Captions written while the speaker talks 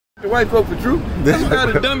The white folk for truth. That's how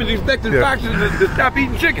the dummies expected boxers to stop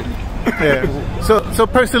eating chicken. Yeah. So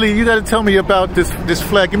Percy Lee, you got to tell me about this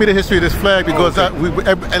flag. Give me the history of this flag because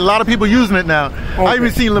a lot of people using it now. Okay. I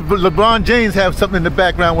even seen LeBron James have something in the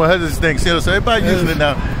background with his things. You know, so everybody using it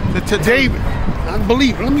now. David, I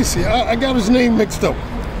believe. Let me see. I got his name mixed up.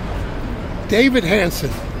 David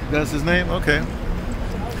Hammond. That's his name. Okay.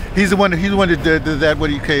 He's the one. He's the one that did that.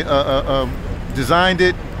 What he designed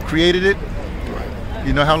it, created it.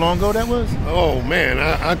 You know how long ago that was? Oh man,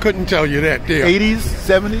 I couldn't tell you that. There. 80s,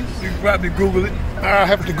 70s. You can probably Google it. I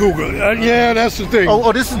have to Google it. Yeah, that's the thing.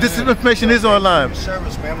 Oh, this information is online.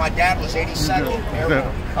 Service, man. My dad was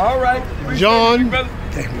 82nd. All right, John.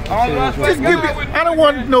 I don't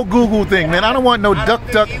want no Google thing, man. I don't want no duck.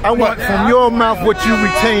 I want from your mouth what you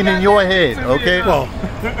retain in your head. Okay. Well,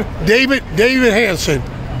 David Hammond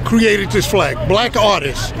created this flag. Black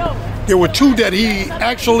artist. There were two that he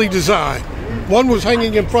actually designed. One was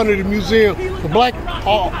hanging in front of the museum, the Black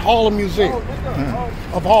Harlem Museum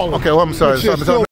of Harlem. Okay, well, I'm sorry.